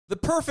The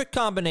perfect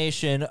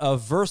combination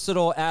of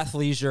versatile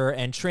athleisure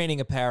and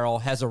training apparel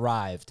has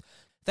arrived.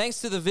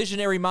 Thanks to the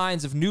visionary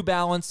minds of New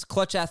Balance,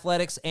 Clutch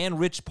Athletics, and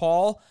Rich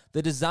Paul,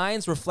 the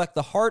designs reflect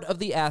the heart of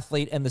the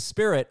athlete and the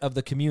spirit of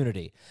the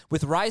community.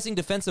 With rising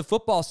defensive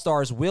football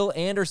stars Will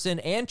Anderson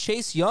and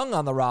Chase Young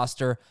on the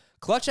roster,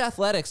 Clutch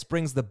Athletics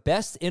brings the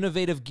best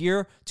innovative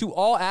gear to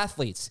all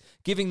athletes,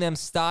 giving them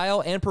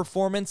style and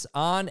performance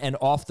on and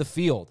off the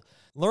field.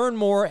 Learn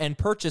more and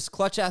purchase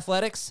Clutch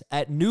Athletics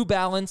at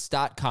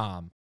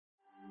newbalance.com.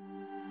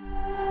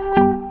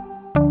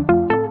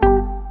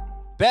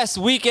 Best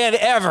weekend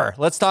ever.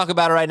 Let's talk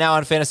about it right now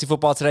on Fantasy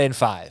Football Today in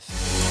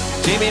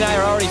 5. Jamie and I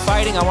are already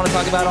fighting. I want to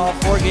talk about all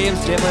 4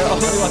 games. Jamie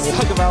only wants to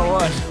talk about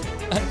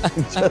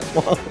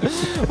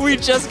one. We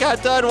just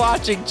got done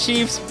watching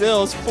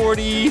Chiefs-Bills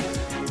 40.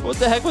 What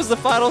the heck was the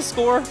final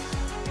score?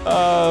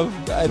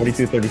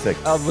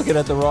 42-36. I'm looking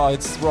at the wrong.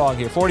 It's wrong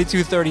here.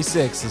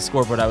 42-36. The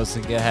scoreboard I was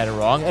thinking I had it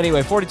wrong.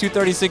 Anyway,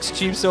 42-36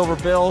 Chiefs over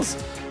Bills.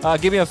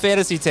 Give me a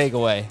fantasy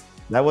takeaway.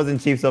 That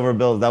wasn't Chiefs over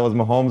Bills. That was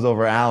Mahomes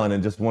over Allen,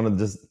 and just one of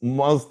the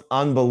most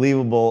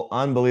unbelievable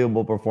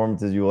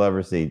performances you will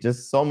ever see.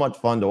 Just so much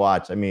fun to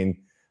watch. I mean,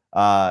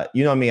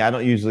 you know me, I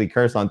don't usually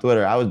curse on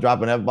Twitter. I was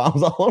dropping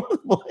F-bombs all over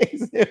the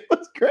place. It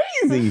was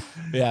crazy.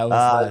 Yeah, it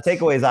was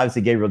takeaways,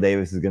 obviously, Gabriel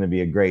Davis is going to be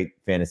a great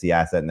fantasy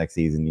asset next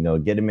season. You know,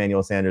 get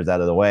Emmanuel Sanders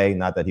out of the way.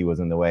 Not that he was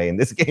in the way. In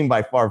this game,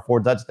 by far, 4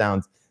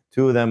 touchdowns,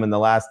 2 of them in the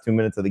last 2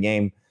 minutes of the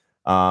game.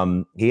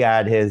 He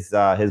had his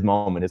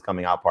moment, his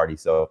coming out party.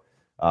 So,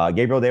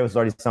 Gabriel Davis was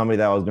already somebody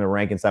that I was going to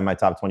rank inside my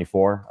top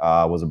 24,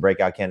 was a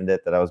breakout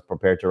candidate that I was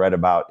prepared to write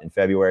about in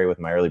February with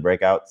my early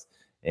breakouts.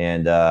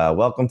 And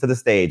welcome to the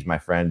stage, my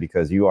friend,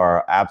 because you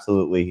are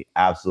absolutely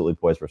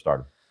poised for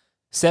stardom.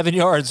 7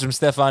 yards from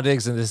Stephon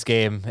Diggs in this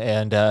game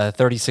and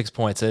 36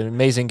 points. An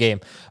amazing game.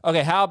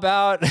 Okay, how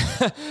about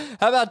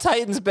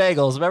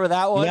Titans-Bengals? Remember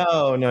that one?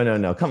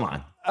 No. Come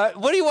on.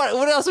 What do you want?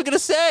 What else are we going to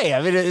say?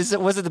 I mean,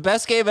 was it the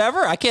best game ever?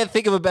 I can't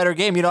think of a better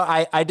game. You know,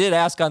 I did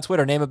ask on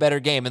Twitter, name a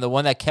better game, and the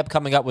one that kept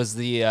coming up was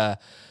the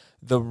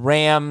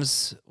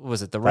Rams.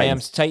 Was it the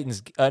Rams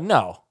Titans?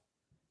 No,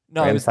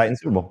 Rams, it was Titans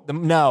Super Bowl. it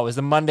was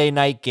the Monday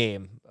night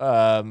game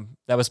that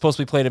was supposed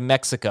to be played in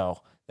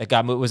Mexico. That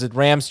got moved. Was it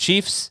Rams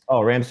Chiefs?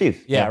 Oh, Rams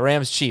Chiefs. Yeah,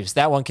 Rams Chiefs.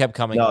 That one kept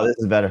coming up. No, this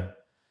is better.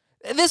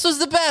 This was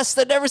the best.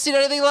 I've never seen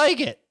anything like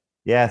it.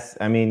 Yes,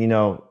 I mean, you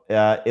know,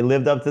 it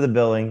lived up to the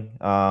billing.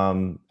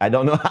 I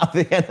don't know how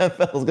the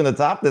NFL is going to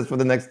top this for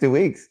the next 2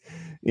 weeks.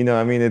 You know,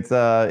 I mean, it's.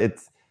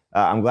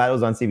 I'm glad it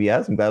was on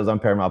CBS. I'm glad it was on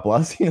Paramount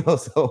Plus. You know,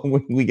 so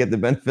we get the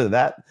benefit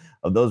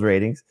of those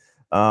ratings.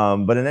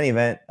 But in any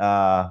event,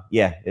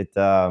 it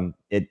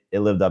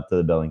lived up to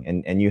the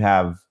billing. And you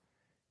have,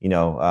 you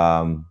know,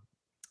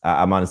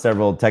 I'm on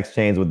several text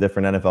chains with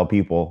different NFL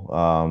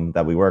people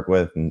that we work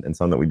with and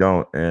some that we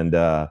don't, and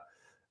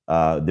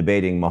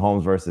debating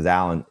Mahomes versus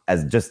Allen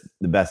as just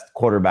the best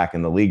quarterback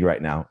in the league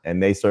right now.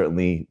 And they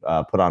certainly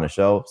put on a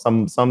show.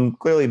 Some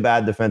clearly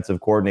bad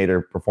defensive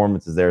coordinator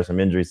performances there, some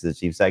injuries to the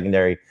Chiefs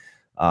secondary.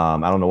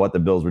 I don't know what the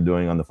Bills were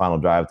doing on the final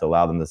drive to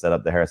allow them to set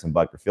up the Harrison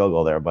Butker field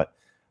goal there. But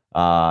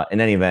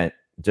in any event,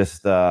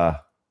 just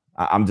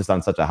I'm just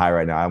on such a high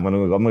right now. I'm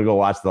gonna go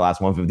watch the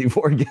last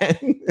 154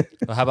 again.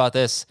 Well, how about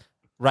this?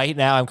 Right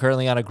now, I'm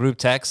currently on a group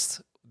text.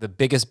 The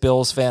biggest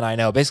Bills fan I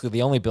know, basically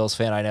the only Bills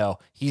fan I know.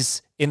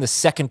 He's in the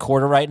second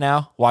quarter right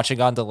now, watching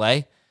on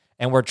delay,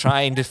 and we're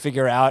trying to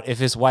figure out if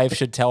his wife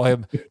should tell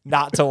him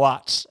not to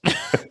watch. I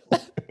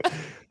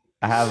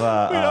have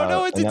we don't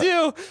know what to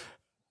do.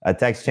 A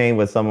text chain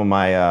with some of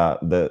my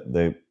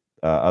the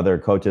other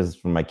coaches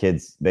from my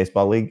kids'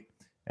 baseball league,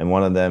 and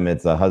one of them,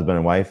 it's a husband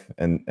and wife,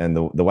 and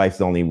the wife's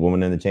the only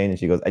woman in the chain, and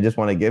she goes, "I just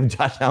want to give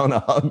Josh Allen a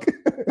hug."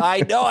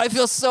 I know. I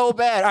feel so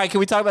bad. All right, can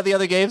we talk about the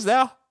other games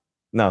now?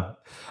 No. All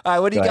right,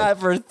 what do you got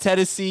for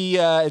Tennessee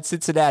and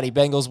Cincinnati?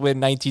 Bengals win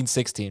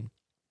 19-16.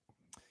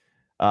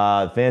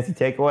 Fantasy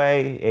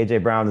takeaway,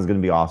 AJ Brown is going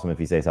to be awesome if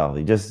he stays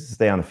healthy. Just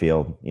stay on the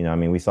field. You know, I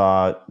mean, we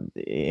saw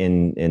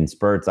in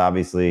spurts,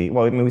 obviously.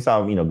 Well, I mean, we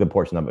saw, you know, a good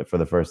portion of it for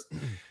the first,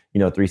 you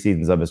know, 3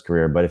 seasons of his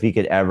career. But if he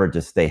could ever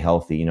just stay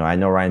healthy, you know, I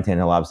know Ryan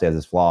Tannehill obviously has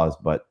his flaws,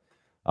 but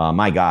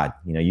my God,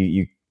 you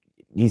know,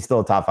 he's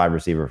still a top 5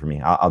 receiver for me.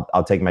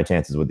 I'll take my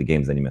chances with the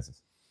games that he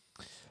misses.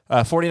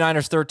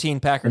 49ers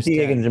 13, Packers 10. T.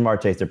 Higgins and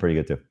Jamar Chase, they're pretty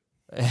good too.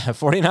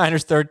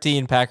 49ers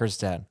 13, Packers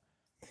 10.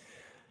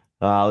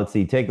 Let's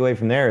see. Takeaway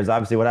from there is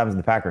obviously what happens to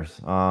the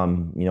Packers. You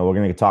know, we're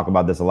going to talk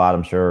about this a lot,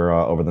 I'm sure,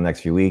 over the next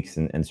few weeks,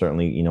 and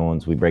certainly, you know,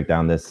 once we break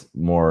down this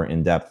more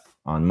in depth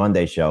on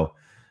Monday's show.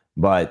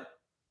 But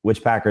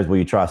which Packers will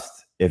you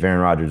trust if Aaron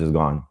Rodgers is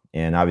gone?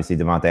 And obviously,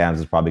 Devontae Adams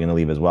is probably going to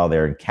leave as well.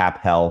 They're in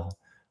cap hell.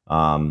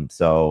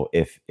 So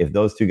if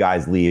those 2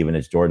 guys leave and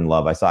it's Jordan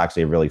Love, I saw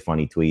actually a really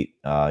funny tweet,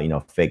 you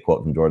know, fake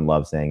quote from Jordan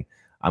Love saying,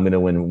 "I'm going to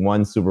win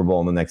 1 Super Bowl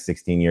in the next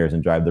 16 years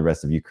and drive the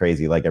rest of you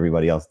crazy like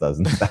everybody else does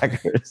in the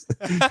Packers."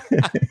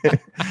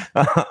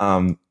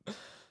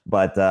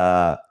 But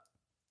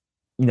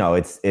you know,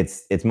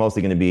 it's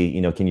mostly going to be,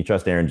 you know, can you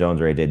trust Aaron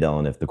Jones or AJ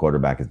Dillon if the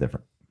quarterback is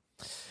different?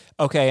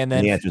 Okay, and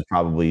then the answer is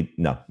probably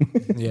no.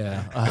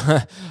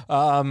 yeah.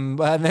 And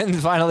then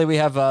finally we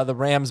have the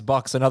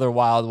Rams-Bucks, another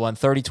wild one,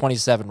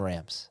 30-27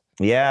 Rams.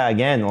 Yeah,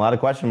 again, a lot of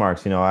question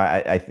marks.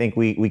 I think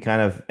we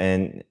kind of,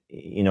 and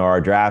our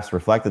drafts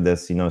reflected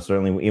this.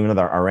 Certainly even with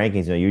our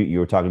rankings. You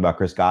were talking about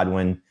Chris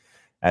Godwin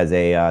as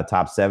a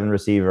top 7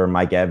 receiver,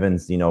 Mike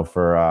Evans.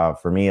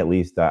 For me at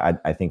least,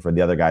 I think for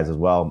the other guys as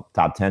well,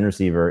 top 10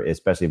 receiver,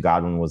 especially if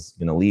Godwin was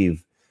going to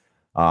leave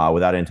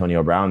without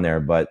Antonio Brown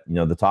there. But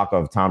the talk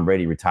of Tom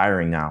Brady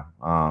retiring now.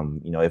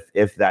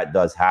 If that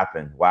does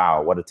happen,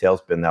 wow, what a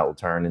tailspin that will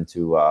turn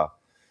into.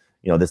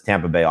 This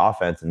Tampa Bay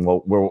offense, and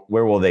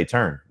where will they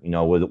turn?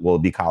 Will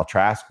it be Kyle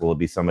Trask? Will it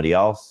be somebody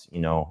else?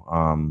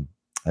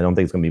 I don't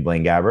think it's going to be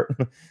Blaine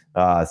Gabbert.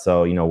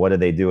 So what do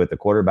they do at the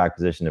quarterback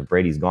position if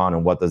Brady's gone,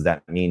 and what does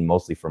that mean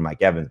mostly for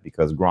Mike Evans,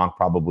 because Gronk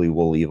probably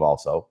will leave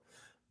also,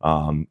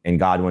 and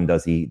Godwin,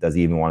 does he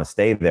even want to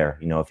stay there?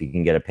 If he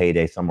can get a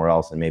payday somewhere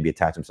else and maybe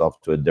attach himself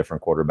to a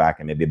different quarterback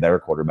and maybe a better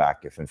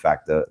quarterback if in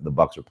fact the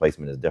Bucs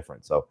replacement is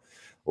different. So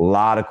a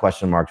lot of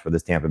question marks for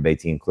this Tampa Bay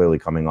team, clearly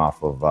coming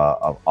off of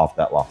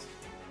that loss.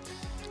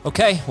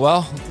 Okay,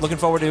 well, looking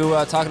forward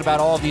to talking about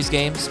all of these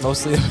games,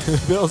 mostly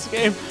the Bills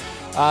game,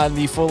 on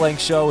the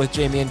full-length show with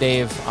Jamie and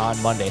Dave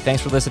on Monday.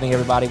 Thanks for listening,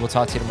 everybody. We'll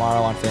talk to you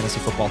tomorrow on Fantasy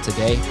Football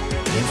Today in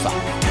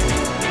 5.